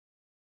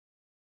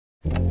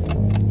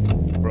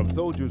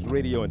soldiers,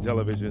 radio, and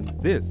television,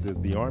 this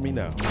is the Army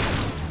Now.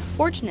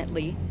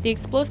 Fortunately, the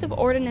Explosive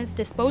Ordnance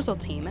Disposal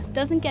team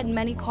doesn't get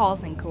many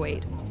calls in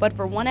Kuwait, but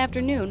for one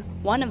afternoon,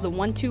 one of the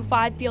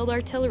 125 Field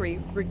Artillery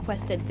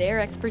requested their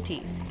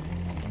expertise.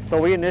 So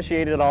we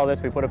initiated all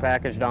this, we put a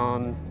package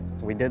down,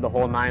 we did the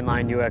whole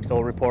 9-line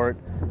UXO report,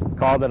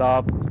 called it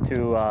up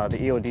to the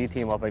EOD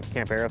team up at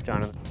Camp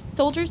Patriot.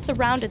 Soldiers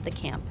surrounded the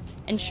camp,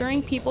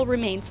 ensuring people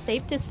remained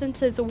safe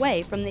distances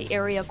away from the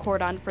area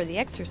cordoned for the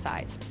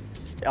exercise.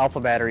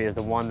 Alpha Battery is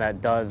the one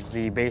that does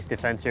the base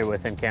defense here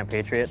within Camp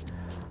Patriot.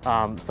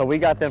 So we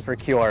got them for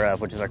QRF,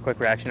 which is our quick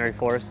reactionary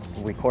force.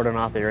 We cordon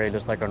off the area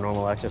just like our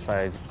normal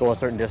exercise, go a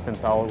certain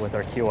distance out with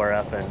our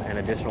QRF and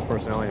additional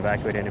personnel and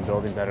evacuate any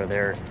buildings that are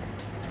there.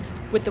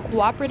 With the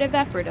cooperative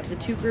effort of the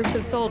two groups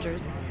of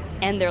soldiers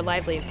and their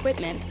lively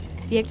equipment,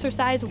 the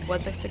exercise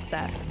was a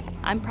success.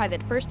 I'm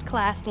Private First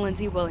Class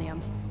Lindsay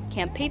Williams,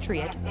 Camp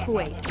Patriot,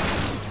 Kuwait.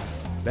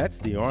 That's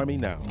the Army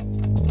Now.